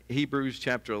Hebrews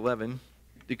chapter 11.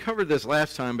 We covered this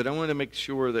last time, but I want to make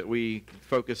sure that we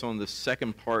focus on the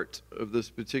second part of this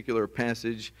particular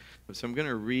passage. So I'm going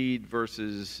to read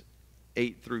verses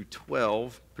 8 through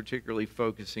 12, particularly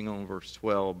focusing on verse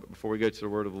 12. But before we go to the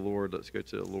word of the Lord, let's go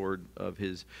to the Lord of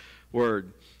his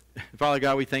word. Father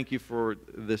God, we thank you for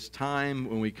this time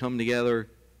when we come together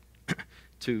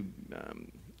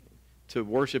to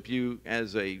worship you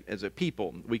as a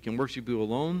people. We can worship you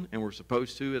alone, and we're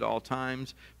supposed to at all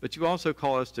times, but you also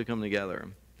call us to come together,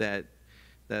 that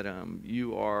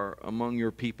you are among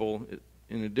your people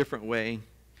in a different way,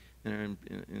 in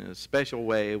a special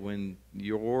way, when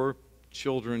your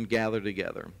children gather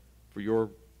together for your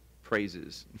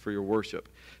praises, for your worship.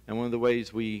 And one of the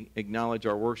ways we acknowledge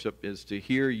our worship is to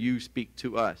hear you speak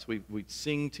to us. We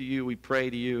sing to you, we pray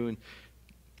to you,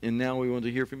 and now we want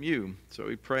to hear from you. So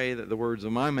we pray that the words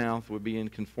of my mouth would be in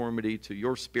conformity to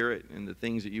your spirit and the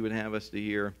things that you would have us to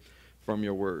hear from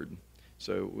your word.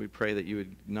 So we pray that you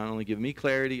would not only give me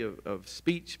clarity of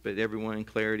speech, but everyone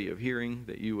clarity of hearing,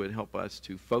 that you would help us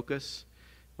to focus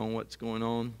on what's going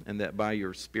on, and that by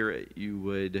your spirit you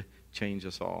would change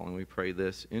us all. And we pray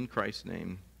this in Christ's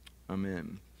name.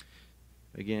 Amen.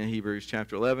 Again, Hebrews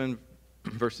chapter 11,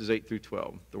 verses 8 through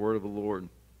 12. The word of the Lord.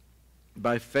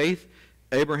 By faith,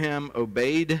 Abraham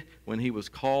obeyed when he was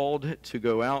called to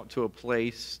go out to a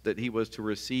place that he was to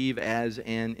receive as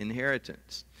an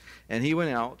inheritance. And he went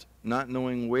out, not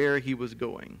knowing where he was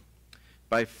going.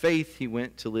 By faith, he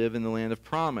went to live in the land of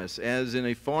promise, as in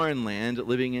a foreign land,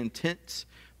 living in tents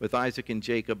with Isaac and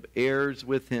Jacob, heirs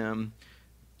with him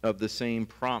of the same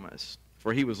promise.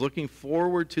 For he was looking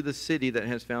forward to the city that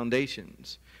has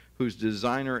foundations, whose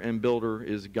designer and builder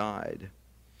is God.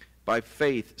 By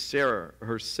faith, Sarah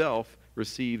herself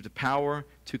received power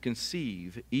to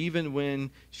conceive, even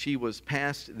when she was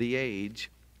past the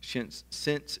age,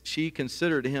 since she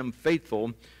considered him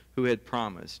faithful who had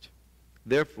promised.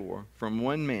 Therefore, from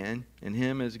one man, and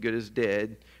him as good as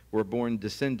dead, were born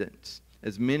descendants,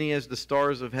 as many as the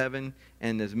stars of heaven,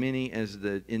 and as many as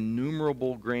the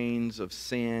innumerable grains of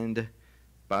sand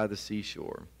by the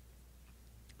seashore.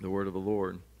 The word of the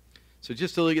Lord. So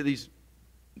just to look at these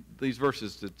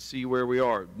verses to see where we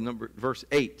are. Verse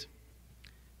 8.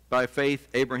 By faith,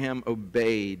 Abraham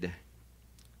obeyed.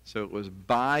 So it was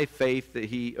by faith that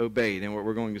he obeyed. And what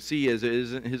we're going to see is it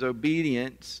isn't his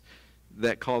obedience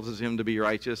that causes him to be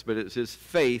righteous, but it's his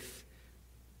faith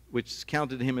which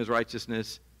counted him as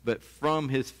righteousness. But from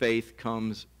his faith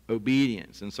comes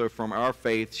obedience. And so from our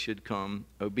faith should come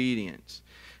obedience.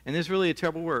 And it's really a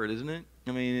terrible word, isn't it?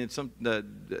 I mean, it's some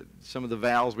of the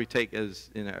vows we take as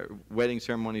in a wedding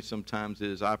ceremony sometimes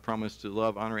is, I promise to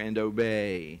love, honor, and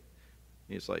obey.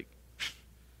 It's like,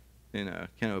 can't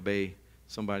obey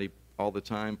somebody all the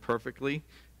time perfectly.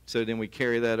 So then we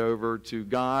carry that over to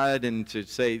God, and to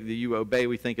say that you obey,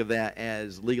 we think of that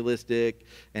as legalistic,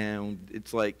 and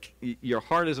it's like your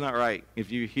heart is not right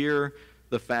if you hear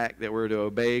the fact that we're to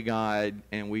obey God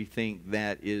and we think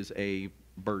that is a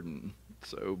burden.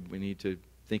 So we need to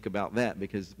think about that,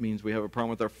 because it means we have a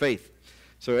problem with our faith.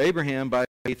 So Abraham, by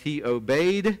faith, he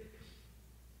obeyed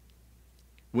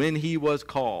when he was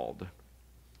called.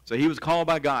 So he was called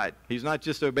by God. He's not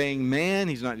just obeying man.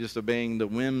 He's not just obeying the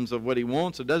whims of what he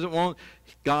wants or doesn't want.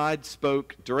 God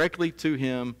spoke directly to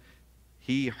him.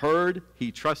 He heard,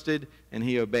 he trusted, and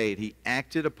he obeyed. He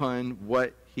acted upon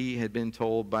what he had been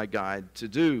told by God to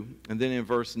do. And then in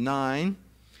verse 9,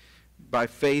 by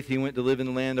faith he went to live in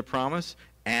the land of promise,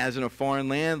 as in a foreign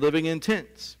land, living in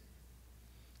tents.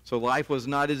 So life was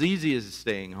not as easy as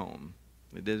staying home.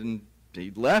 He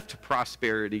left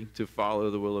prosperity to follow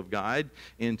the will of God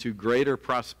into greater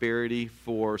prosperity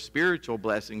for spiritual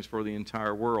blessings for the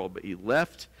entire world. But he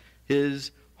left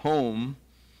his home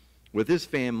with his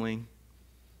family,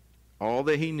 all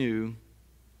that he knew,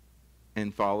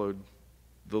 and followed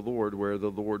the Lord where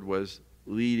the Lord was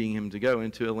leading him to go,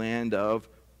 into a land of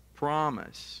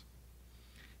promise.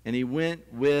 And he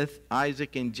went with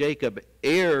Isaac and Jacob,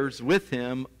 heirs with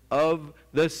him of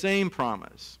the same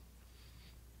promise.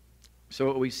 So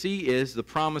what we see is the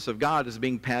promise of God is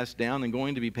being passed down and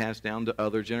going to be passed down to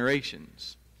other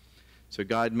generations. So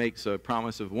God makes a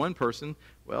promise of one person.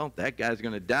 Well, that guy's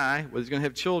going to die. Well, he's going to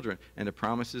have children. And the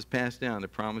promise is passed down. The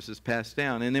promise is passed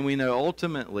down. And then we know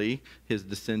ultimately his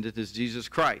descendant is Jesus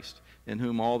Christ, in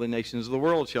whom all the nations of the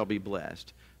world shall be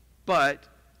blessed. But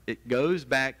it goes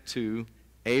back to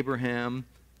Abraham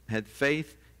had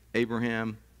faith,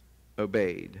 Abraham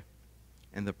obeyed.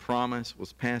 And the promise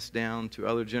was passed down to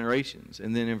other generations.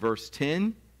 And then in verse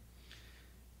 10,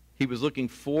 he was looking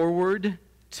forward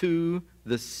to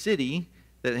the city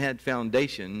that had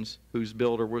foundations, whose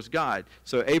builder was God.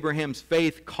 So Abraham's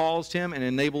faith caused him and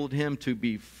enabled him to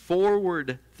be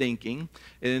forward-thinking.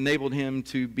 It enabled him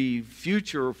to be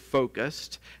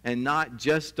future-focused and not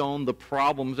just on the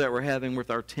problems that we're having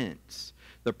with our tents,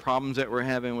 the problems that we're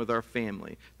having with our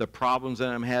family, the problems that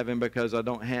I'm having because I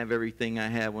don't have everything I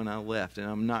had when I left and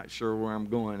I'm not sure where I'm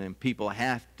going, and people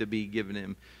have to be giving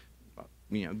him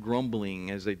grumbling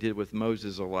as they did with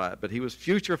Moses a lot. But he was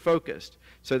future focused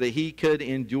so that he could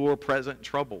endure present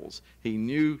troubles. He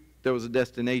knew there was a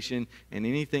destination, and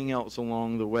anything else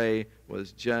along the way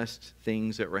was just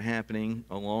things that were happening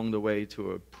along the way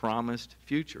to a promised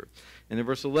future. And in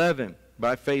verse 11,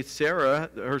 by faith Sarah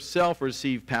herself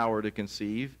received power to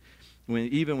conceive,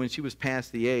 even when she was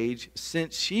past the age,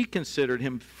 since she considered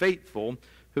him faithful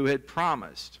who had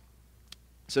promised.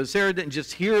 So Sarah didn't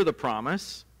just hear the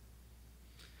promise.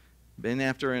 Then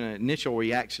after an initial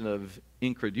reaction of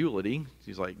incredulity,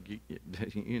 she's like,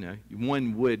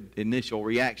 one would initial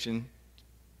reaction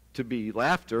to be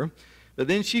laughter. But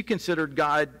then she considered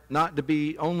God not to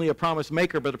be only a promise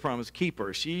maker, but a promise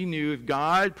keeper. She knew if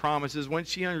God promises, once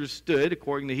she understood,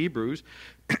 according to Hebrews,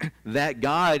 that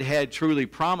God had truly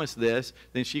promised this,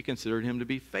 then she considered him to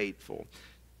be faithful.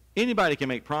 Anybody can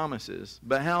make promises,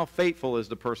 but how faithful is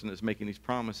the person that's making these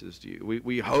promises to you?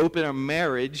 We hope in a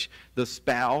marriage the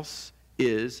spouse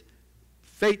is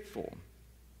faithful.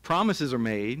 Promises are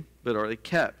made, but are they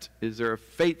kept? Is there a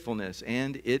faithfulness?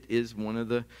 And it is one of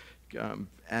the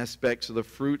aspects of the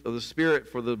fruit of the Spirit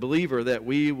for the believer, that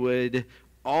we would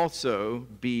also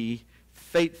be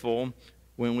faithful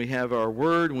when we have our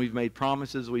word and we've made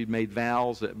promises, we've made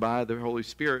vows, that by the Holy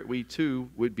Spirit we too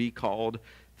would be called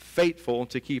faithful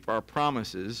to keep our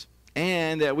promises,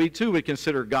 and that we too would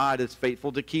consider God as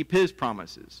faithful to keep his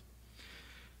promises.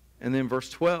 And then verse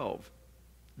 12,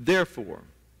 therefore,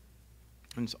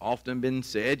 and it's often been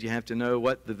said, you have to know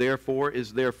what the therefore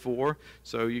is there for.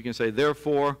 So you can say,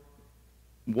 therefore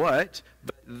what?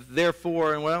 But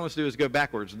therefore, and what I want to do is go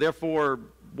backwards. Therefore,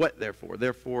 what therefore?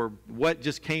 Therefore, what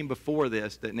just came before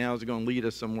this that now is going to lead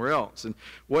us somewhere else? And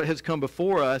what has come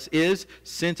before us is,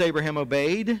 since Abraham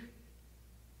obeyed,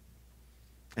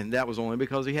 and that was only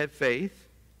because he had faith.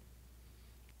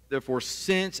 Therefore,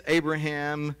 since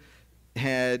Abraham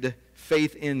had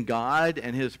faith in God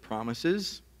and his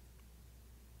promises,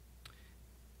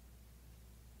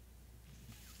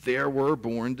 there were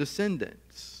born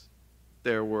descendants.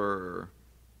 There were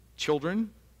children.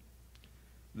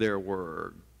 There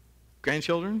were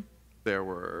grandchildren. There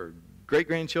were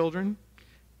great-grandchildren.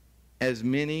 As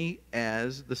many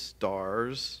as the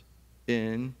stars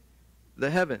in the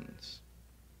heavens.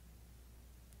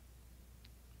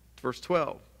 Verse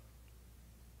 12,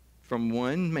 from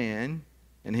one man,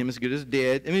 and him as good as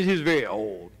dead. I mean, he was very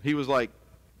old. He was like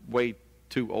way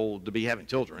too old to be having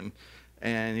children.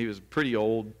 And he was pretty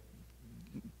old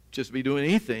just to be doing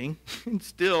anything. And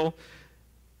still,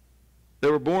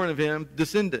 there were born of him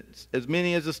descendants, as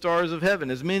many as the stars of heaven,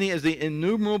 as many as the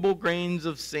innumerable grains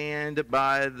of sand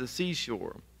by the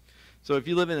seashore. So if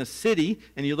you live in a city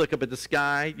and you look up at the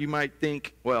sky, you might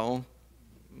think, well,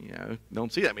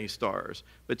 don't see that many stars.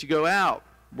 But you go out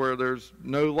where there's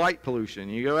no light pollution.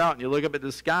 You go out and you look up at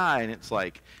the sky and it's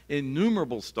like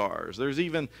innumerable stars. There's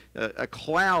even a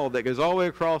cloud that goes all the way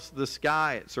across the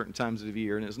sky at certain times of the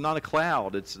year. And it's not a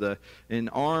cloud. It's an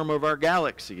arm of our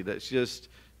galaxy that's just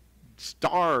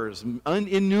stars,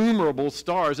 innumerable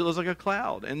stars. It looks like a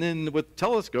cloud. And then with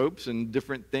telescopes and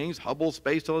different things, Hubble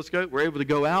Space Telescope, we're able to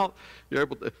go out.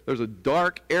 There's a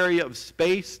dark area of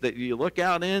space that you look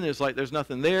out in. It's like there's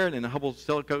nothing there. And then the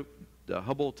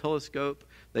Hubble telescope,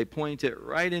 they point it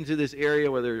right into this area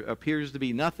where there appears to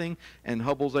be nothing. And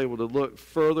Hubble's able to look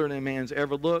further than man's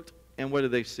ever looked. And what do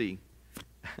they see?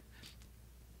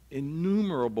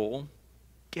 Innumerable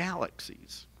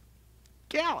galaxies.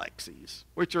 Galaxies,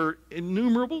 which are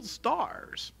innumerable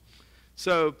stars.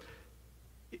 So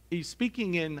he's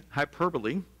speaking in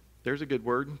hyperbole. There's a good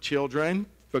word. Children,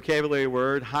 vocabulary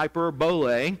word,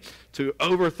 hyperbole, to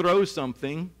overthrow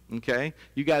something. Okay,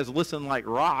 you guys listen like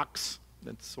rocks.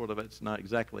 It's not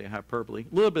exactly a hyperbole.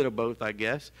 A little bit of both, I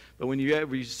guess. But when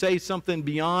you say something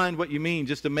beyond what you mean,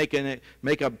 just to make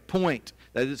a point,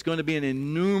 that it's going to be an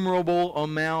innumerable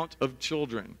amount of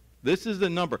children. This is the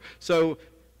number. So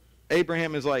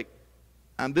Abraham is like,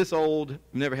 I'm this old,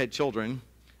 never had children,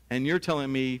 and you're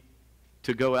telling me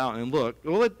to go out and look.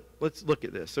 Well, let's look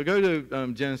at this. So go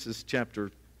to Genesis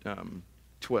chapter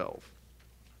 12.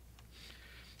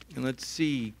 And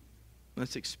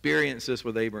let's experience this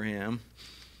with Abraham.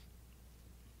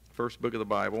 First book of the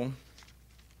Bible.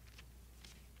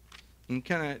 And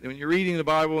kind of, when you're reading the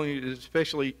Bible, and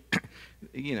especially,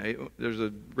 there's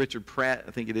a Richard Pratt,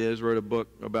 I think it is, wrote a book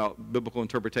about biblical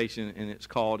interpretation, and it's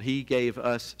called He Gave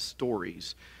Us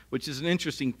Stories, which is an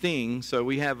interesting thing. So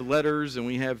we have letters and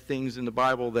we have things in the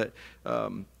Bible that,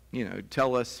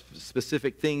 tell us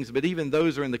specific things, but even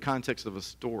those are in the context of a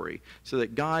story, so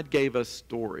that God gave us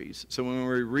stories. So when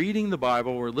we're reading the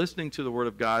Bible, we're listening to the Word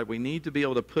of God, we need to be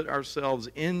able to put ourselves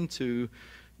into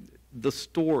the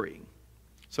story.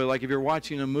 So like if you're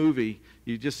watching a movie,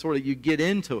 you just you get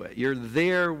into it. You're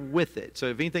there with it. So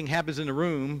if anything happens in the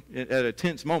room at a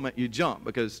tense moment, you jump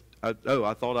because, I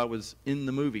thought I was in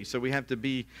the movie. So we have to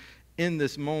be in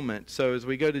this moment. So as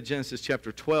we go to Genesis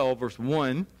chapter 12, verse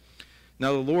 1,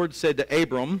 now the Lord said to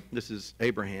Abram, this is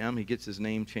Abraham, he gets his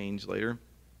name changed later,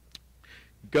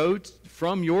 go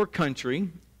from your country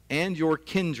and your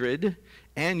kindred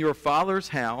and your father's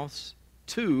house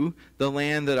to the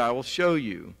land that I will show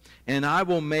you. And I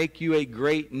will make you a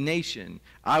great nation.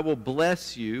 I will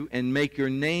bless you and make your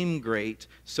name great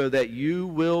so that you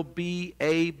will be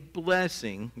a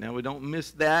blessing. Now we don't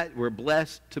miss that. We're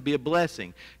blessed to be a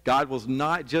blessing. God was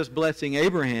not just blessing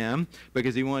Abraham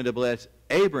because he wanted to bless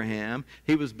Abraham.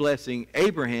 He was blessing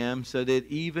Abraham so that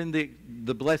even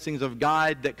the blessings of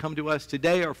God that come to us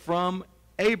today are from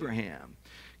Abraham.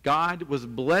 God was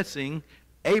blessing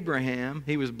Abraham.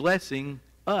 He was blessing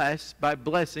us by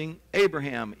blessing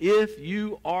Abraham. If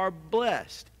you are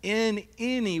blessed in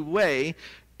any way,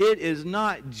 it is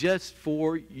not just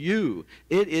for you.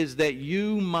 It is that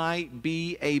you might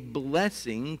be a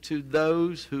blessing to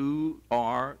those who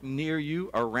are near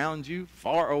you, around you,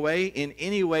 far away. In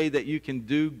any way that you can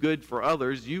do good for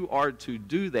others, you are to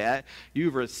do that.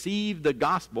 You've received the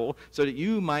gospel so that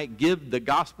you might give the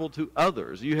gospel to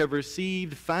others. You have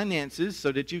received finances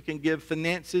so that you can give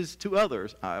finances to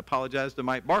others. I apologize to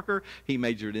Mike Barker. He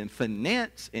majored in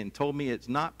finance and told me it's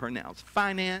not pronounced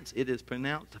finance. It is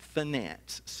pronounced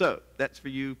finance. So that's for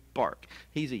you, Bark.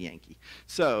 He's a Yankee.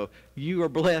 So you are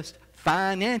blessed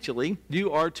financially.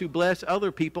 You are to bless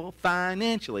other people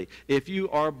financially. If you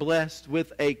are blessed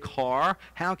with a car,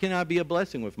 how can I be a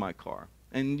blessing with my car?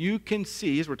 And you can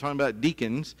see, as we're talking about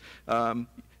deacons,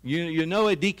 you know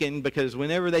a deacon because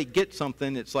whenever they get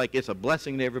something, it's like it's a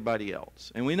blessing to everybody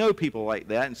else. And we know people like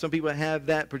that, and some people have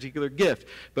that particular gift.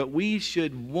 But we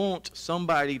should want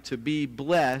somebody to be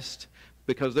blessed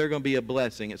because they're going to be a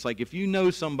blessing. It's like if you know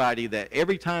somebody that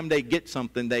every time they get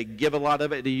something, they give a lot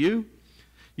of it to you,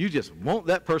 you just want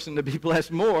that person to be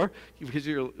blessed more because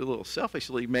you're a little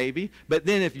selfishly maybe. But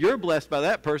then if you're blessed by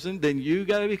that person, then you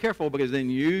got to be careful because then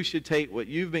you should take what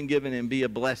you've been given and be a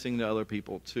blessing to other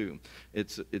people too.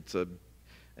 It's a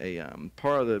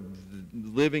part of the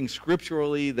living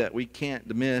scripturally that we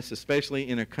can't miss, especially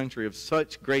in a country of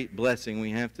such great blessing.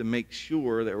 We have to make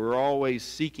sure that we're always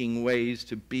seeking ways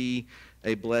to be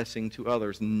a blessing to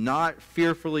others, not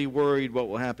fearfully worried what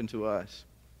will happen to us.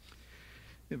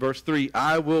 In verse 3,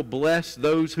 I will bless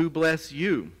those who bless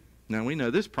you. Now we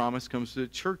know this promise comes to the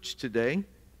church today.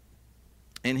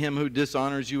 And him who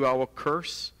dishonors you I will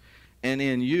curse, and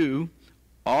in you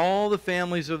all the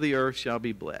families of the earth shall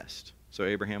be blessed. So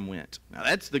Abraham went. Now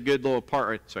that's the good little part,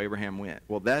 right? So Abraham went.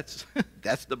 Well, that's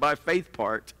the by faith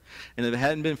part. And if it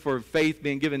hadn't been for faith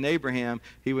being given to Abraham,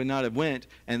 he would not have went.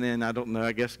 And then, I don't know,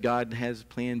 I guess God has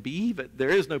plan B, but there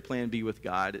is no plan B with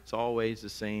God. It's always the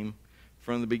same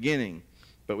from the beginning.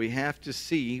 But we have to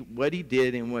see what he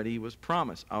did and what he was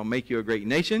promised. I'll make you a great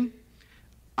nation.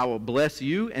 I will bless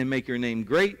you and make your name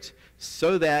great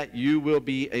so that you will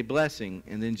be a blessing.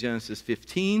 And then Genesis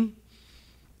 15,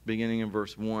 beginning in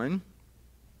verse 1.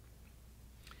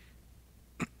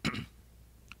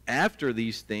 After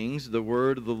these things, the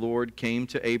word of the Lord came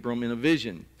to Abram in a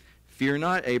vision. Fear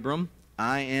not, Abram,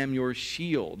 I am your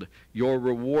shield. Your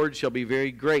reward shall be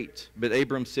very great. But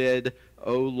Abram said,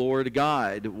 O Lord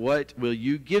God, what will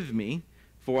you give me?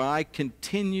 For I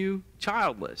continue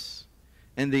childless.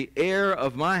 And the heir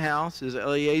of my house is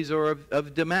Eliezer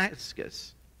of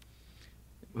Damascus,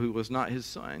 who was not his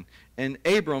son. And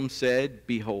Abram said,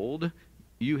 Behold,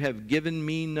 you have given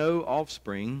me no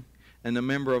offspring, and a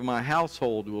member of my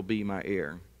household will be my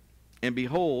heir. And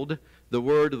behold, the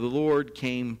word of the Lord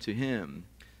came to him.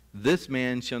 This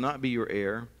man shall not be your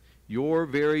heir. Your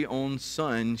very own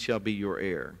son shall be your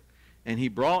heir. And he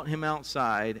brought him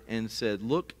outside and said,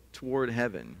 Look toward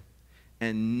heaven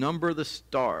and number the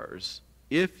stars,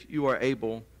 if you are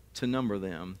able to number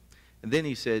them. And then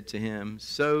he said to him,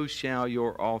 So shall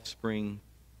your offspring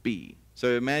be.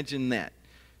 So imagine that.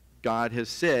 God has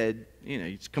said,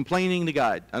 he's complaining to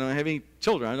God. I don't have any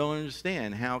children. I don't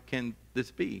understand. How can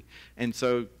this be? And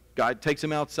so God takes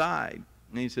him outside,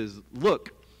 and he says,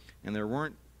 Look. And there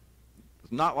weren't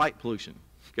It's not light pollution,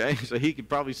 okay? So he could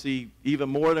probably see even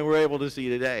more than we're able to see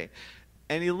today.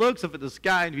 And he looks up at the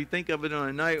sky, and if you think of it on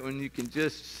a night when you can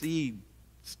just see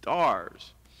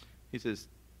stars, he says,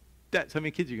 that's how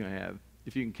many kids you're going to have,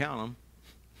 if you can count them.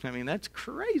 I mean, that's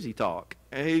crazy talk.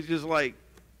 And he's just like,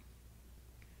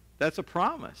 that's a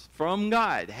promise from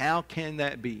God. How can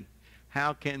that be?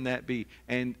 How can that be?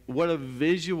 And what a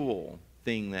visual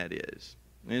thing that is.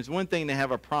 And it's one thing to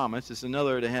have a promise. It's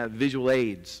another to have visual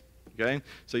aids, okay?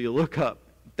 So you look up,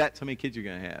 that's how many kids you're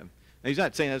going to have. Now, he's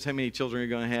not saying that's how many children you're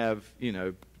going to have,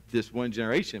 this one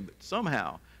generation, but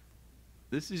somehow,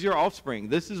 this is your offspring.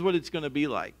 This is what it's going to be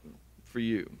like for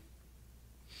you.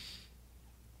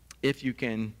 If you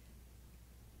can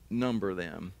number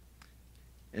them.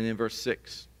 And in verse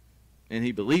 6, and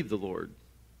he believed the Lord,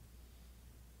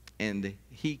 and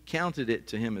he counted it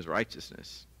to him as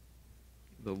righteousness.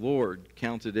 The Lord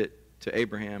counted it to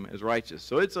Abraham as righteous.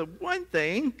 So it's a one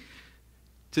thing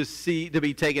to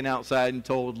be taken outside and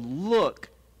told, look,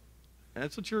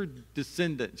 that's what your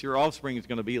descendants, your offspring is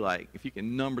going to be like, if you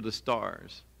can number the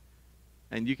stars.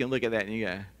 And you can look at that and you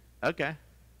go, okay.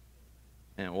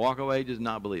 And walk away just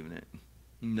not believing it.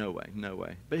 No way, no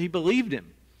way. But he believed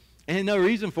him. And had no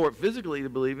reason for it physically to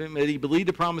believe him, but he believed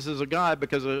the promises of God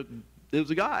because it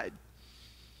was a God.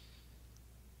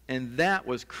 And that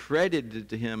was credited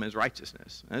to him as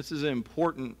righteousness. And this is an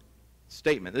important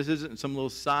statement. This isn't some little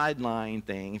sideline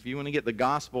thing. If you want to get the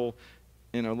gospel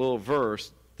in a little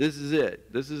verse, this is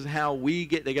it. This is how we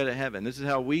get to go to heaven. This is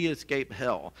how we escape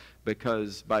hell.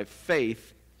 Because by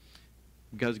faith,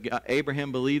 because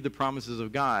Abraham believed the promises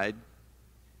of God,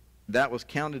 that was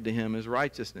counted to him as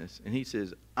righteousness. And he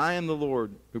says, I am the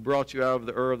Lord who brought you out of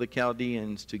the Ur of the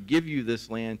Chaldeans to give you this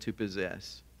land to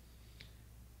possess.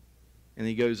 And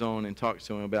he goes on and talks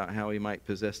to him about how he might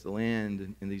possess the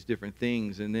land and these different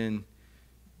things. And then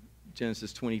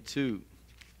Genesis 22.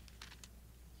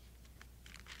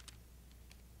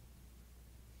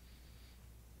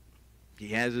 He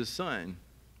has his son.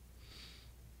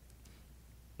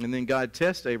 And then God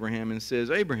tests Abraham and says,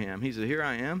 Abraham, he said, here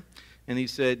I am. And he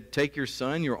said, take your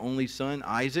son, your only son,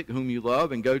 Isaac, whom you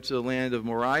love, and go to the land of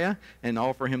Moriah and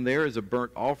offer him there as a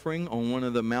burnt offering on one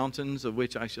of the mountains of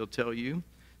which I shall tell you.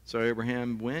 So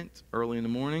Abraham went early in the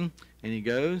morning, and he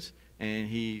goes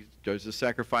to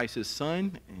sacrifice his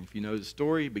son. And if you know the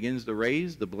story, he begins to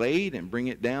raise the blade and bring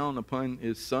it down upon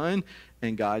his son.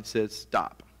 And God says,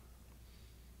 stop.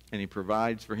 And he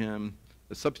provides for him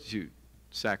a substitute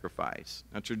sacrifice.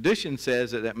 Now, tradition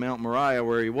says that at Mount Moriah,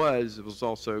 where he was, it was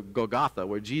also Golgotha,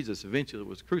 where Jesus eventually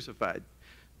was crucified,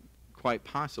 quite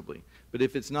possibly. But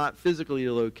if it's not physically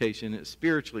a location, it's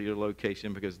spiritually a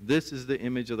location, because this is the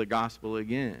image of the gospel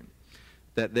again,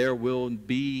 that there will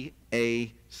be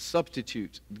a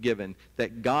substitute given,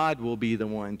 that God will be the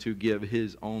one to give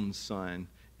his own son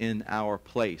in our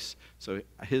place. So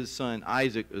his son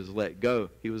Isaac was let go.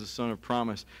 He was a son of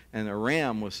promise, and a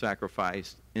ram was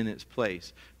sacrificed in its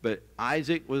place. But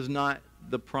Isaac was not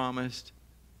the promised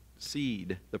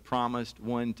seed. The promised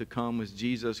one to come was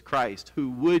Jesus Christ,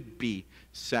 who would be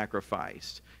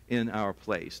sacrificed in our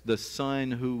place. The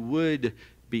son who would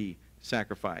be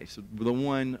sacrificed. The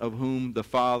one of whom the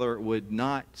Father would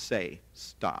not say,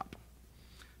 stop.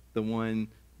 The one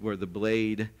where the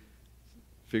blade,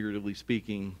 figuratively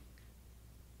speaking,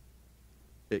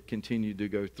 it continued to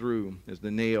go through as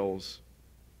the nails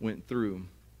went through.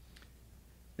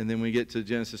 And then we get to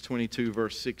Genesis 22,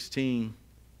 verse 16.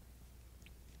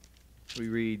 We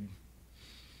read,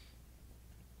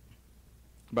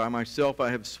 by myself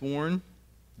I have sworn,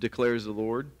 declares the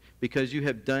Lord, because you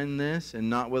have done this and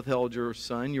not withheld your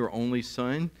son, your only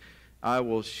son, I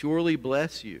will surely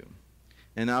bless you.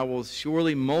 And I will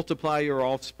surely multiply your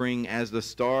offspring as the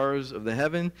stars of the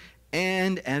heaven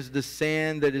and as the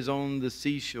sand that is on the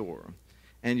seashore.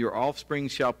 And your offspring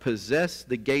shall possess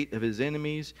the gate of his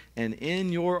enemies, and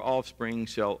in your offspring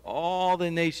shall all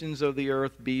the nations of the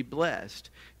earth be blessed,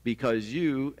 because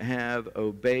you have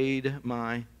obeyed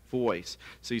my voice.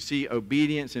 So you see,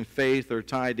 obedience and faith are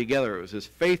tied together. It was his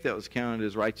faith that was counted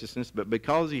as righteousness, but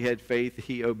because he had faith,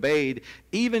 he obeyed,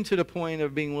 even to the point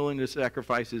of being willing to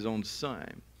sacrifice his own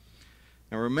son.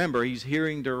 Now remember, he's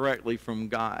hearing directly from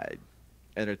God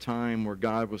at a time where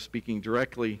God was speaking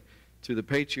directly to the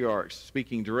patriarchs,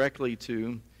 speaking directly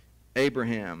to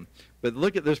Abraham. But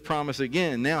look at this promise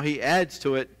again. Now he adds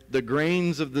to it the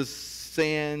grains of the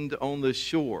sand on the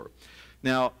shore.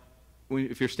 Now,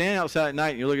 if you're standing outside at night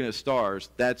and you're looking at stars,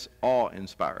 that's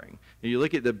awe-inspiring. You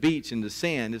look at the beach and the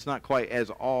sand, it's not quite as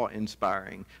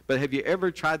awe-inspiring. But have you ever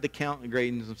tried to count the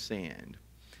grains of sand?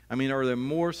 I mean, are there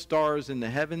more stars in the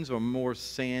heavens or more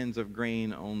sands of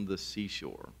grain on the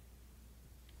seashore?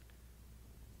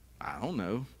 I don't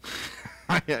know.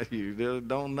 You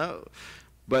don't know.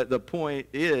 But the point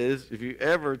is, if you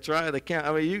ever try to count,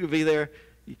 I mean, you could be there,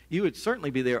 you would certainly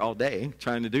be there all day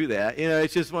trying to do that. You know,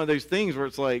 it's just one of those things where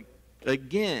it's like,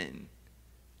 again,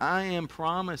 I am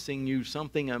promising you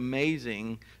something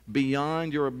amazing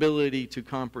beyond your ability to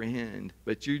comprehend.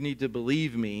 But you need to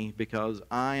believe me because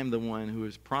I am the one who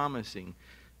is promising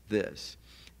this.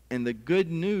 And the good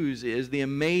news is, the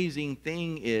amazing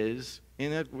thing is,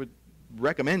 and I would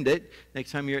recommend it,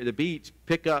 next time you're at the beach,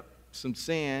 pick up some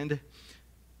sand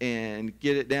and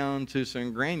get it down to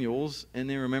some granules, and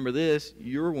then remember this,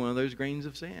 you're one of those grains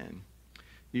of sand.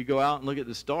 You go out and look at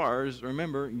the stars,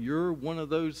 remember, you're one of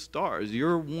those stars.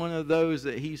 You're one of those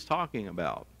that he's talking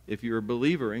about. If you're a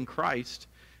believer in Christ,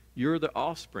 you're the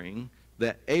offspring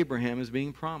that Abraham is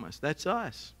being promised. That's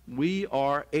us. We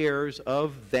are heirs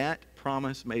of that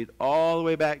promise made all the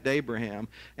way back to Abraham.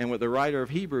 And what the writer of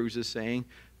Hebrews is saying,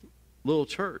 little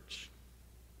church,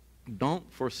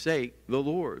 don't forsake the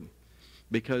Lord.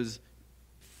 Because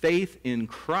faith in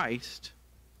Christ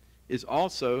is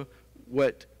also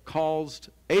what caused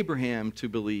Abraham to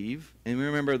believe. And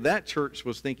remember, that church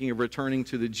was thinking of returning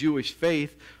to the Jewish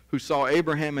faith, who saw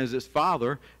Abraham as his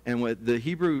father. And what the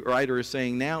Hebrew writer is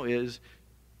saying now is,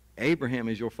 Abraham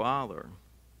is your father.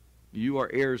 You are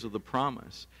heirs of the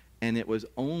promise. And it was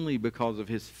only because of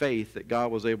his faith that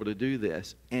God was able to do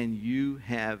this. And you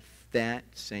have that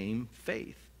same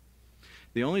faith.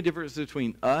 The only difference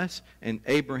between us and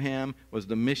Abraham was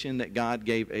the mission that God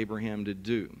gave Abraham to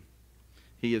do.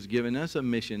 He has given us a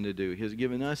mission to do. He has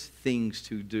given us things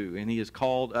to do. And he has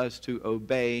called us to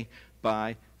obey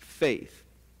by faith.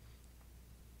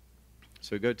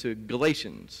 So go to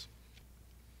Galatians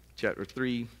chapter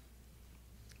 3,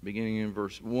 beginning in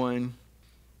verse 1.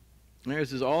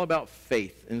 This is all about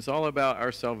faith, and it's all about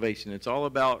our salvation. It's all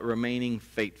about remaining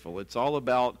faithful. It's all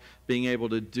about being able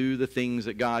to do the things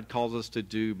that God calls us to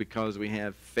do because we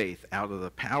have faith, out of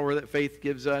the power that faith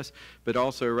gives us, but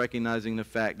also recognizing the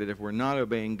fact that if we're not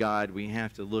obeying God, we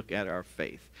have to look at our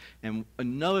faith. And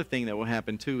another thing that will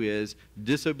happen too is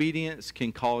disobedience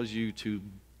can cause you to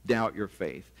doubt your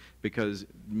faith, because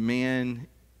man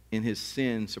in his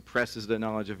sin suppresses the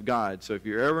knowledge of God. So if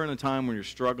you're ever in a time when you're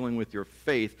struggling with your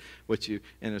faith, which you,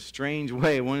 in a strange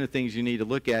way, one of the things you need to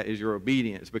look at is your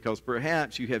obedience, because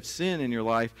perhaps you have sin in your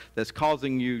life that's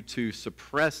causing you to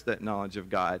suppress that knowledge of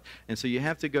God. And so you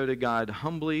have to go to God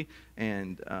humbly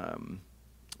and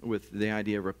with the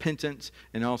idea of repentance,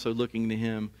 and also looking to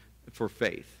him for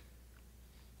faith,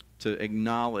 to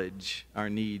acknowledge our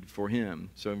need for him.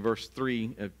 So in verse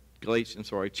 3 of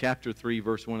chapter 3,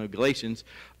 verse 1 of Galatians,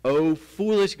 O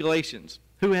foolish Galatians,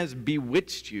 who has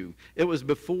bewitched you? It was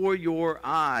before your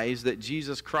eyes that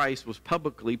Jesus Christ was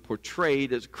publicly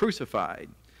portrayed as crucified.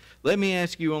 Let me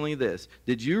ask you only this.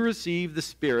 Did you receive the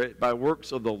Spirit by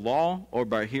works of the law or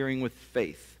by hearing with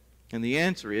faith? And the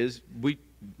answer is,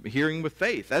 hearing with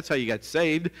faith. That's how you got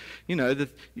saved. You know,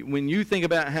 when you think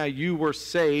about how you were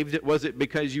saved, was it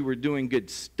because you were doing good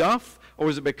stuff, or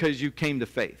was it because you came to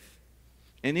faith?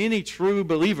 And any true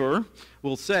believer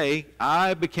will say,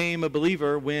 I became a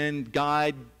believer when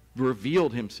God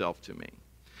revealed himself to me.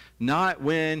 Not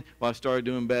when, well, I started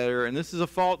doing better. And this is a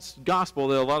false gospel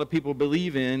that a lot of people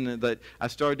believe in, that I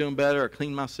started doing better, I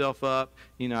cleaned myself up,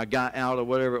 you know, I got out of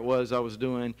whatever it was I was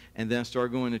doing, and then I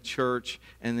started going to church,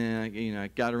 and then, I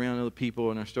got around other people,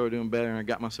 and I started doing better, and I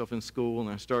got myself in school, and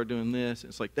I started doing this.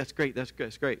 It's like, that's great, that's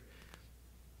great.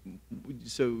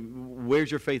 So where's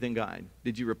your faith in God?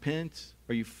 Did you repent?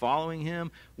 Are you following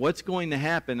him? What's going to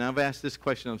happen? I've asked this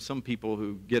question of some people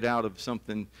who get out of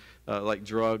something like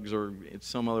drugs or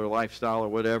some other lifestyle or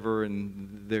whatever,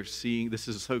 and they're seeing this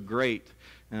is so great.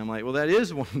 And I'm like, well, that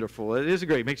is wonderful. It is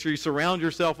great. Make sure you surround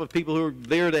yourself with people who are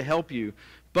there to help you.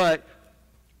 But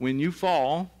when you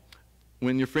fall,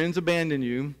 when your friends abandon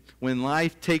you, when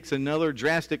life takes another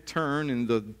drastic turn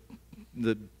and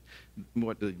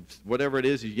whatever it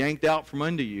is yanked out from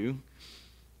under you,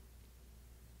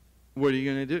 what are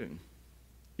you going to do?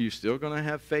 Are you still going to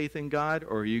have faith in God,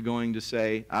 or are you going to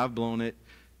say, I've blown it,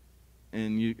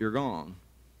 and you're gone?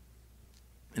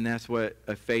 And that's what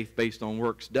a faith based on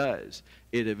works does.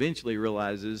 It eventually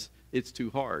realizes it's too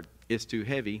hard, it's too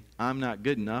heavy, I'm not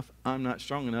good enough, I'm not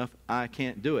strong enough, I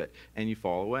can't do it, and you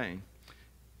fall away.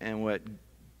 And what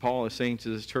Paul is saying to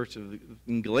this church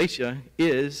in Galatia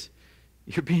is,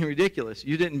 you're being ridiculous.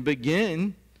 You didn't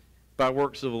begin by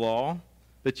works of law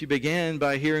but you began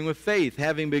by hearing with faith.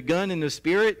 Having begun in the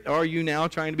Spirit, are you now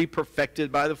trying to be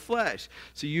perfected by the flesh?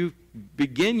 So you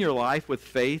begin your life with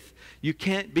faith. You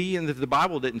can't be, and if the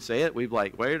Bible didn't say it, we'd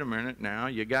like, wait a minute now,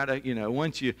 you got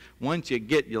to, once you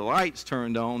get your lights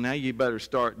turned on, now you better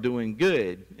start doing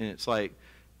good. And it's like,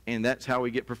 and that's how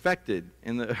we get perfected.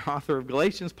 And the author of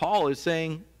Galatians, Paul, is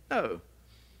saying, no,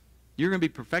 you're going to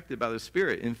be perfected by the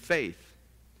Spirit in faith.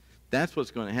 That's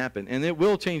what's going to happen, and it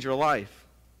will change your life.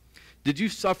 Did you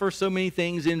suffer so many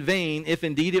things in vain, if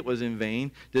indeed it was in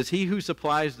vain? Does he who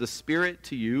supplies the Spirit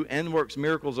to you and works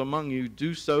miracles among you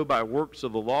do so by works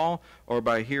of the law or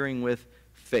by hearing with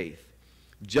faith?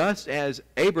 Just as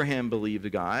Abraham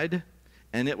believed God,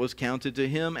 and it was counted to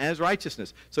him as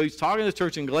righteousness. So he's talking to the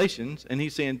church in Galatians, and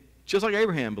he's saying, just like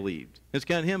Abraham believed, it's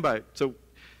counted him by. So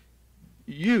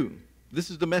this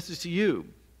is the message to you.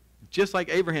 Just like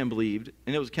Abraham believed,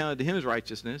 and it was counted to him as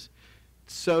righteousness,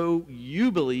 so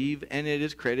you believe, and it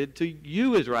is credited to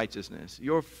you as righteousness.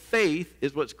 Your faith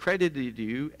is what's credited to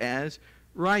you as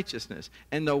righteousness.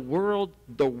 And the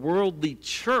worldly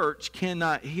church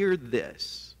cannot hear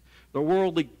this. The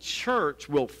worldly church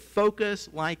will focus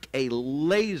like a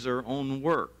laser on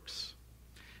works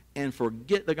and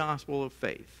forget the gospel of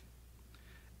faith.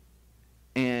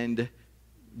 And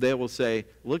they will say,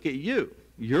 look at you.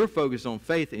 You're focused on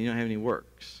faith and you don't have any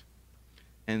works.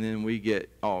 And then we get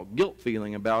all guilt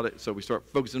feeling about it, so we start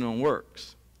focusing on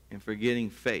works and forgetting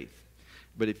faith.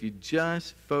 But if you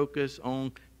just focus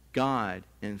on God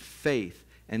and faith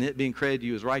and it being credited to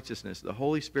you as righteousness, the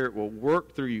Holy Spirit will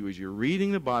work through you as you're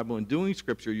reading the Bible and doing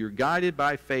Scripture. You're guided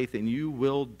by faith and you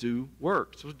will do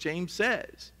works. That's what James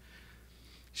says.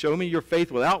 Show me your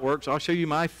faith without works. I'll show you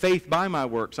my faith by my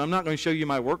works. I'm not going to show you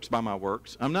my works by my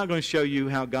works. I'm not going to show you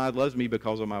how God loves me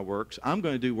because of my works. I'm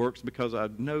going to do works because I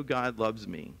know God loves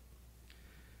me.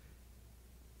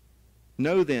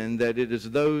 Know then that it is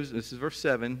those, this is verse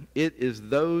 7, it is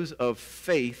those of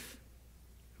faith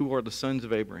who are the sons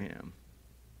of Abraham.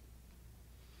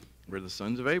 We're the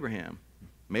sons of Abraham.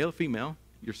 Male or female,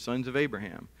 you're sons of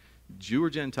Abraham. Jew or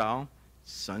Gentile,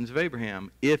 sons of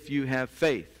Abraham, if you have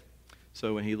faith.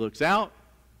 So when he looks out,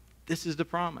 this is the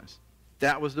promise.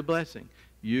 That was the blessing.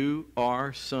 You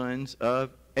are sons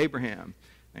of Abraham.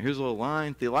 Now here's a little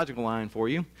line, theological line for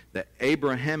you. The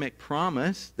Abrahamic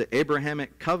promise, the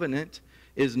Abrahamic covenant,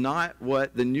 is not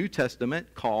what the New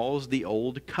Testament calls the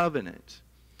Old Covenant.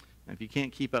 Now, if you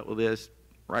can't keep up with this,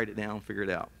 write it down, figure it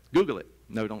out. Google it.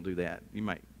 No, don't do that. You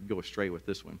might go astray with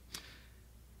this one.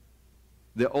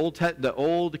 The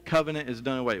Old Covenant is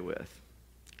done away with.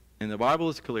 And the Bible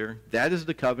is clear. That is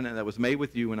the covenant that was made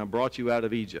with you when I brought you out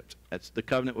of Egypt. That's the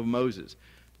covenant with Moses.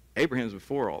 Abraham's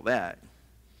before all that.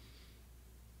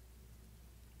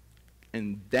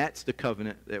 And that's the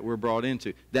covenant that we're brought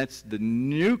into. That's the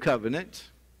new covenant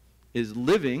is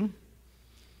living,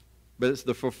 but it's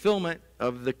the fulfillment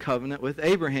of the covenant with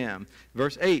Abraham.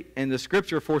 Verse 8, and the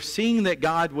Scripture, foreseeing that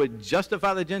God would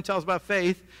justify the Gentiles by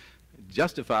faith.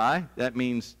 Justify, that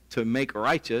means to make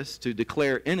righteous, to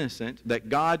declare innocent, that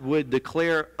God would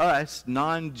declare us,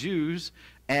 non-Jews,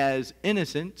 as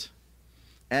innocent,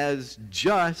 as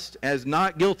just, as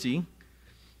not guilty.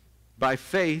 By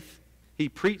faith, he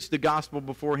preached the gospel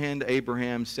beforehand to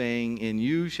Abraham, saying, in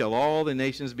you shall all the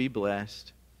nations be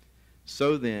blessed.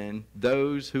 So then,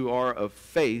 those who are of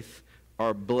faith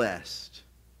are blessed,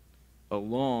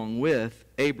 along with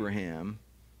Abraham,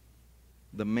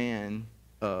 the man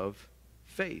of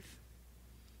faith.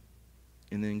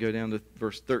 And then go down to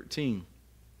verse 13.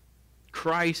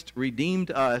 Christ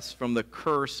redeemed us from the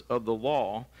curse of the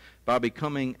law by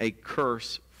becoming a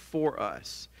curse for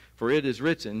us. For it is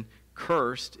written,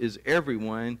 cursed is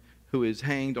everyone who is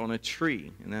hanged on a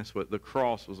tree. And that's what the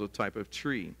cross was, a type of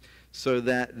tree. So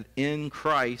that in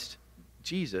Christ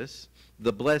Jesus,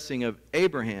 the blessing of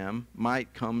Abraham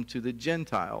might come to the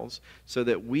Gentiles, so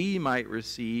that we might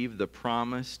receive the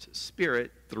promised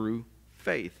Spirit through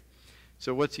faith.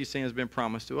 So what's he saying has been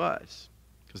promised to us?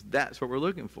 Because that's what we're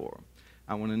looking for.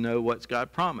 I want to know what's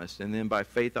God promised, and then by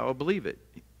faith I will believe it.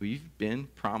 We've been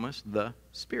promised the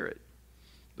Spirit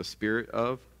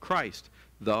of Christ,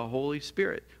 the Holy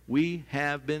Spirit. We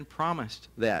have been promised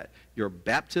that. Your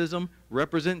baptism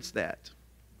represents that.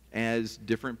 As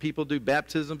different people do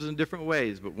baptisms in different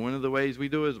ways, but one of the ways we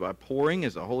do is by pouring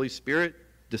as the Holy Spirit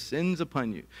descends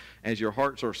upon you. As your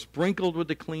hearts are sprinkled with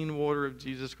the clean water of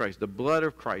Jesus Christ, the blood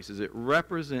of Christ, as it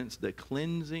represents the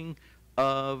cleansing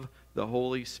of the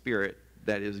Holy Spirit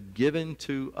that is given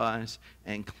to us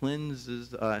and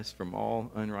cleanses us from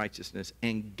all unrighteousness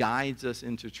and guides us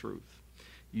into truth.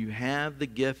 You have the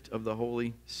gift of the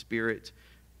Holy Spirit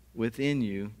within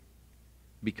you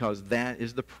because that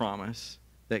is the promise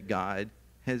that God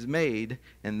has made,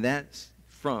 and that's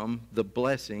from the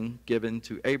blessing given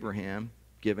to Abraham,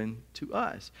 given to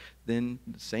us. Then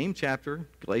the same chapter,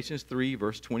 Galatians 3,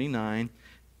 verse 29,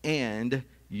 and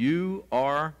you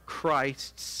are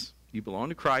Christ's, you belong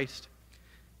to Christ.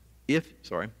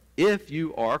 If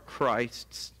you are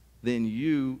Christ's, then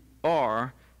you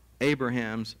are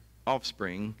Abraham's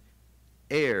offspring,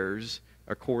 heirs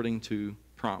according to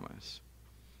promise.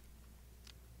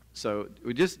 So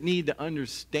we just need to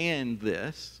understand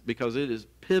this because it is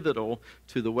pivotal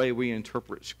to the way we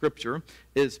interpret Scripture.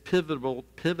 It is pivotal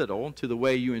to the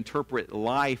way you interpret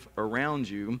life around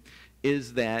you,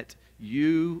 is that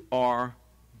you are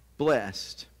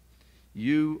blessed.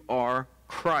 You are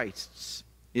Christ's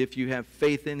if you have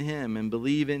faith in Him and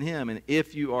believe in Him. And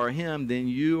if you are Him, then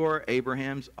you are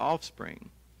Abraham's offspring,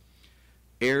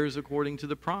 heirs according to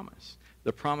the promise.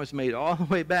 The promise made all the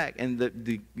way back.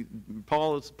 And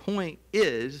Paul's point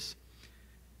is,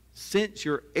 since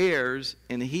you're heirs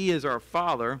and He is our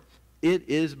Father, it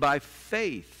is by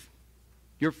faith.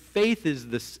 Your faith is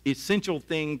the essential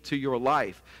thing to your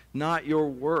life, not your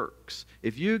works.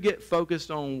 If you get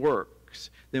focused on works,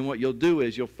 then what you'll do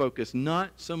is you'll focus not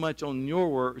so much on your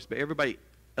works, but everybody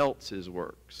else's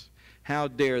works. How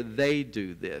dare they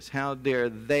do this? How dare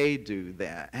they do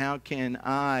that? How can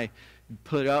I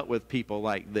put up with people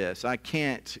like this? I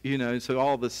can't, so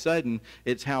all of a sudden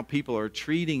it's how people are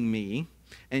treating me,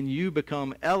 and you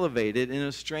become elevated in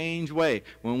a strange way.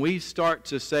 When we start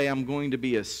to say, I'm going to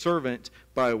be a servant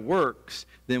by works,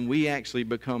 then we actually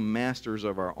become masters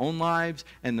of our own lives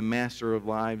and the master of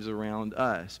lives around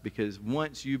us. Because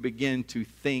once you begin to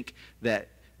think that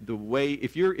the way,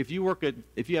 trying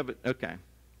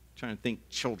to think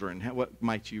children, what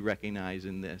might you recognize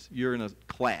in this? You're in a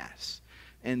class.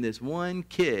 And this one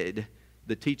kid,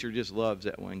 the teacher just loves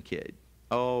that one kid.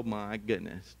 Oh my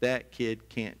goodness, that kid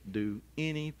can't do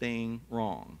anything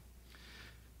wrong.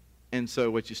 And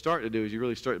so what you start to do is you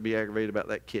really start to be aggravated about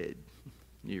that kid.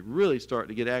 You really start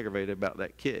to get aggravated about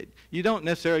that kid. You don't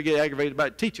necessarily get aggravated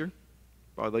about the teacher,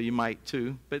 although you might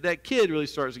too, but that kid really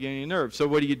starts to get on your nerves. So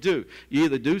what do? You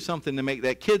either do something to make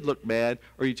that kid look bad,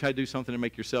 or you try to do something to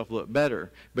make yourself look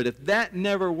better. But if that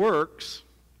never works,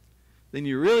 then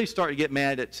you really start to get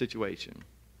mad at the situation.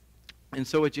 And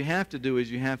so what you have to do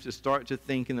is you have to start to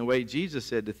think in the way Jesus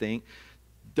said to think.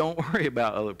 Don't worry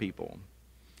about other people.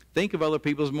 Think of other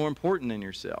people as more important than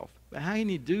yourself. But how can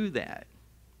you do that?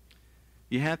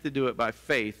 You have to do it by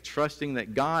faith, trusting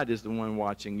that God is the one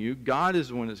watching you. God is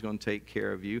the one that's going to take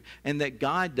care of you, and that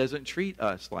God doesn't treat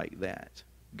us like that.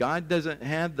 God doesn't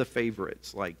have the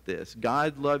favorites like this.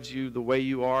 God loves you the way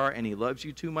you are, and He loves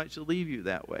you too much to leave you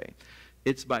that way.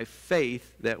 It's by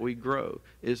faith that we grow.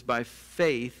 It's by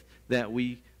faith that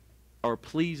we are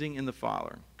pleasing in the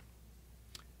Father.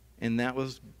 And that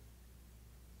was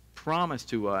promised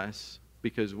to us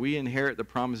because we inherit the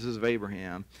promises of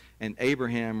Abraham. And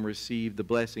Abraham received the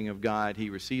blessing of God. He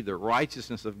received the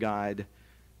righteousness of God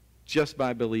just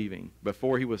by believing.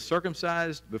 Before he was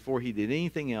circumcised, before he did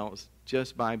anything else,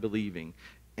 just by believing.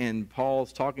 And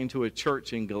Paul's talking to a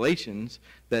church in Galatians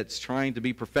that's trying to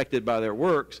be perfected by their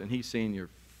works, and he's saying, you're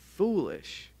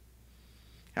foolish.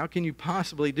 How can you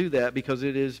possibly do that? Because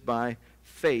it is by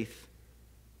faith.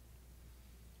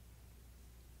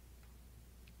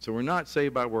 So we're not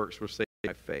saved by works, we're saved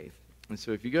by faith. And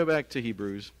so if you go back to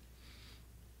Hebrews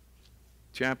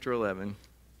chapter 11,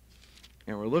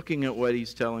 and we're looking at what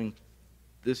he's telling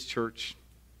this church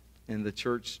and the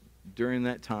church during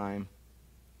that time,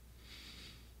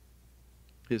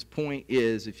 his point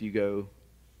is, if you go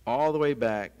all the way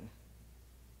back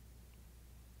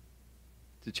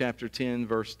to chapter 10,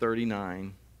 verse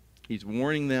 39, he's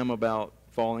warning them about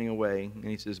falling away. And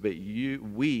he says, but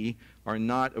we are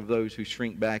not of those who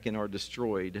shrink back and are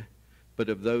destroyed, but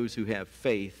of those who have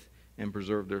faith and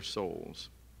preserve their souls.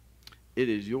 It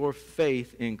is your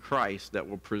faith in Christ that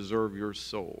will preserve your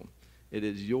soul. It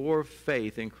is your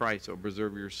faith in Christ that will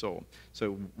preserve your soul.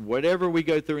 So whatever we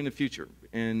go through in the future,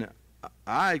 and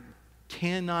I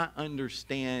cannot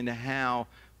understand how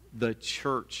the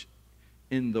church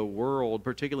in the world,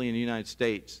 particularly in the United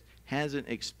States, hasn't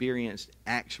experienced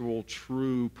actual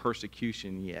true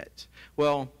persecution yet.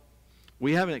 Well,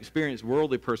 we haven't experienced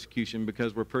worldly persecution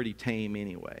because we're pretty tame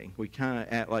anyway. We kind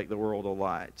of act like the world a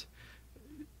lot.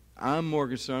 I'm more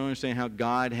concerned, I understand how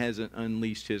God hasn't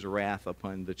unleashed His wrath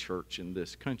upon the church in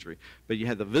this country. But you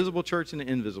have the visible church and the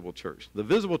invisible church. The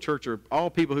visible church are all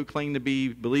people who claim to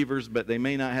be believers, but they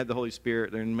may not have the Holy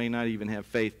Spirit. They may not even have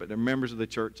faith, but they're members of the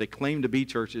church. They claim to be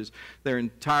churches. They're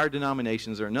entire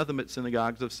denominations. They're nothing but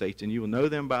synagogues of Satan. You will know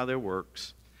them by their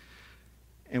works,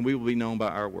 and we will be known by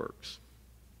our works.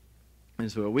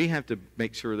 And so what we have to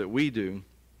make sure that we do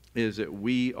is that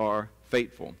we are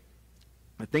faithful.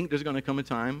 I think there's going to come a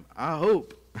time, I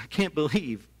hope, I can't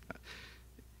believe,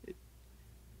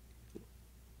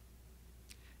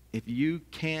 if you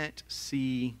can't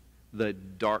see the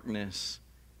darkness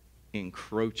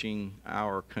encroaching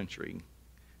our country,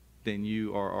 then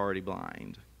you are already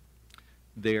blind.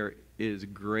 There is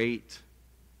great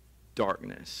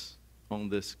darkness on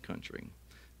this country.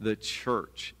 The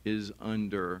church is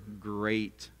under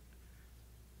great,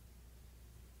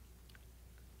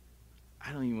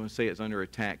 I don't even want to say it's under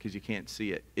attack because you can't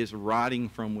see it. It's rotting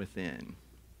from within.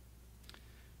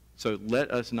 So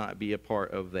let us not be a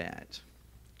part of that.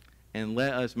 And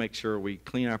let us make sure we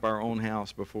clean up our own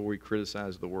house before we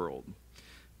criticize the world.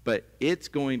 But it's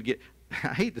going to get,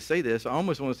 I hate to say this,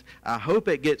 I hope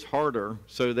it gets harder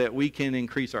so that we can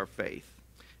increase our faith.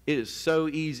 It is so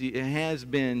easy, it has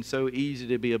been so easy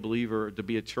to be a believer, to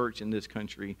be a church in this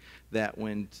country, that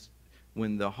when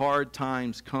the hard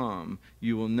times come,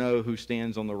 you will know who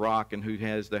stands on the rock and who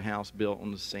has the house built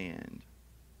on the sand.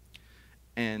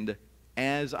 And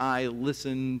as I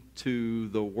listen to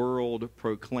the world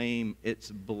proclaim its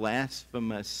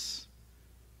blasphemous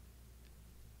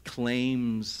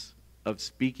claims of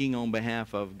speaking on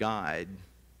behalf of God,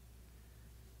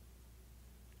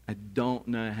 I don't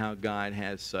know how God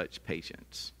has such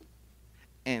patience.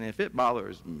 And if it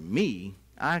bothers me,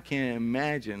 I can't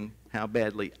imagine how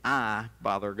badly I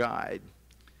bother God.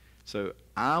 So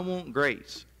I want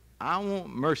grace. I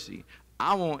want mercy.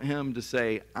 I want him to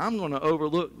say, I'm going to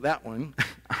overlook that one.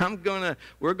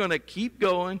 We're going to keep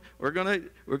going. We're going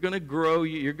to grow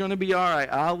you. You're going to be all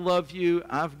right. I love you.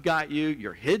 I've got you.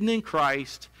 You're hidden in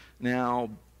Christ. Now,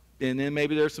 and then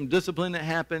maybe there's some discipline that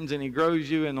happens and he grows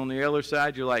you. And on the other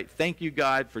side, you're like, thank you,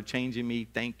 God, for changing me.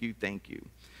 Thank you, thank you.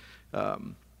 But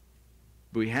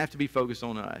we have to be focused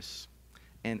on us.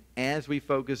 And as we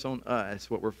focus on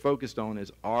us, what we're focused on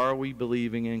is, are we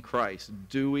believing in Christ?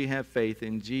 Do we have faith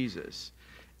in Jesus?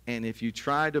 And if you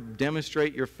try to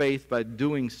demonstrate your faith by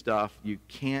doing stuff, you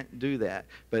can't do that.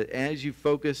 But as you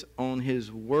focus on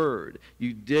His Word,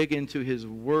 you dig into His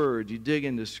Word, you dig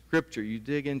into Scripture, you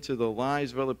dig into the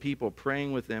lives of other people,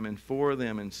 praying with them and for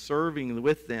them and serving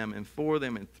with them and for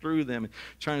them and through them, and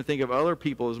trying to think of other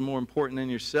people as more important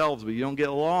than yourselves. But you don't get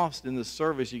lost in the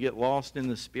service. You get lost in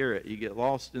the Spirit. You get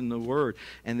lost in the Word.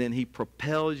 And then He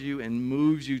propels you and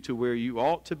moves you to where you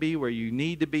ought to be, where you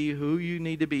need to be, who you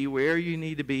need to be, where you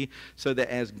need to be, so that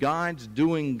as God's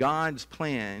doing God's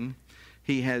plan,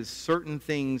 He has certain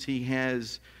things He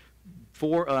has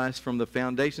for us from the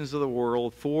foundations of the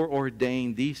world,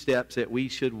 foreordained these steps that we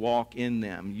should walk in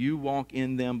them. You walk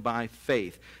in them by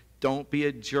faith. Don't be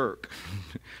a jerk.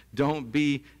 Don't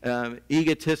be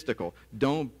egotistical.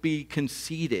 Don't be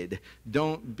conceited.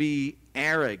 Don't be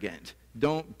arrogant.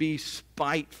 Don't be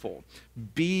spiteful.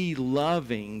 Be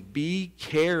loving. Be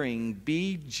caring.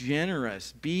 Be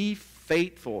generous. Be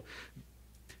faithful.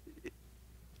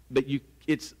 But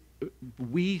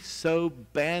we so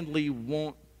badly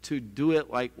want to do it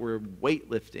like we're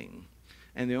weightlifting.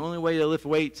 And the only way to lift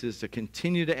weights is to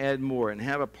continue to add more and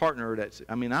have a partner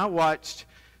I watched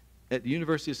at the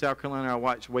University of South Carolina, I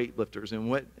watched weightlifters, and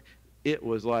what it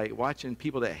was like watching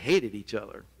people that hated each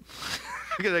other.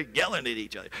 Because they're yelling at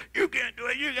each other. You can't do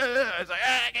it. You can't do it. It's like,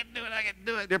 I can do it. I can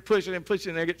do it. They're pushing and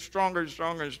pushing. They get stronger and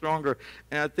stronger and stronger.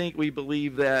 And I think we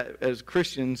believe that as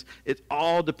Christians, it's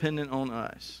all dependent on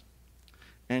us.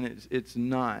 And it's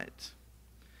not.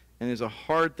 And it's a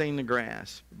hard thing to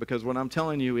grasp, because what I'm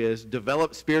telling you is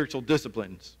develop spiritual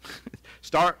disciplines.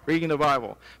 Start reading the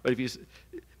Bible. But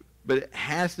it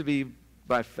has to be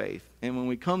by faith. And when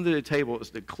we come to the table,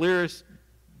 it's the clearest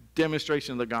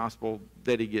demonstration of the gospel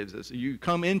that He gives us. You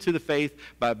come into the faith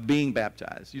by being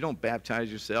baptized. You don't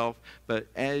baptize yourself, but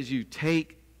as you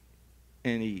take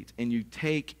and eat and you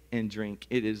take and drink,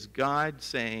 it is God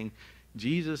saying,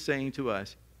 Jesus saying to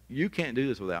us, you can't do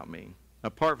this without me.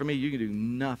 Apart from me, you can do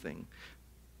nothing.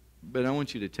 But I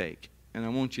want you to take, and I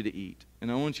want you to eat,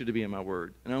 and I want you to be in my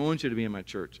Word, and I want you to be in my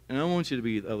church, and I want you to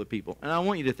be with other people, and I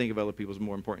want you to think of other people as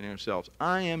more important than yourselves.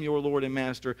 I am your Lord and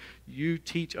Master. You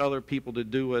teach other people to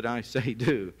do what I say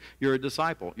do. You're a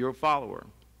disciple. You're a follower.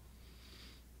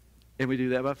 And we do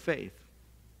that by faith.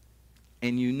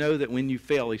 And you know that when you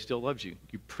fail, He still loves you.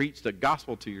 You preach the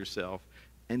gospel to yourself,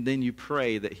 and then you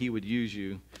pray that He would use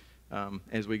you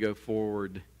as we go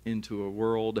forward into a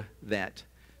world that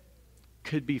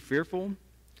could be fearful.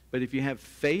 But if you have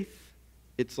faith,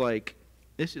 it's like,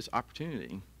 this is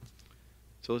opportunity.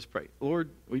 So let's pray. Lord,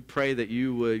 we pray that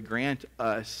you would grant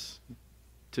us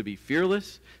to be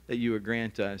fearless, that you would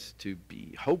grant us to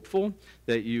be hopeful,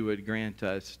 that you would grant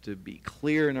us to be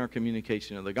clear in our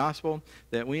communication of the gospel,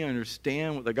 that we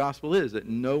understand what the gospel is, that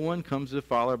no one comes to the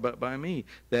Father but by me,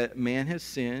 that man has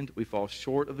sinned, we fall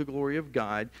short of the glory of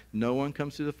God, no one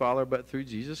comes to the Father but through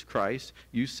Jesus Christ.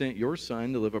 You sent your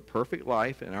Son to live a perfect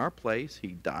life in our place. He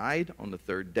died on the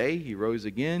third day. He rose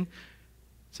again,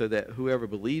 so that whoever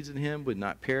believes in him would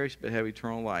not perish but have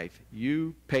eternal life.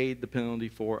 You paid the penalty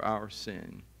for our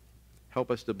sin.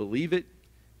 Help us to believe it,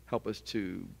 help us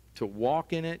to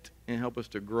walk in it, and help us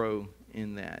to grow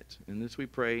in that. And this we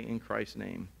pray in Christ's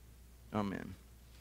name. Amen.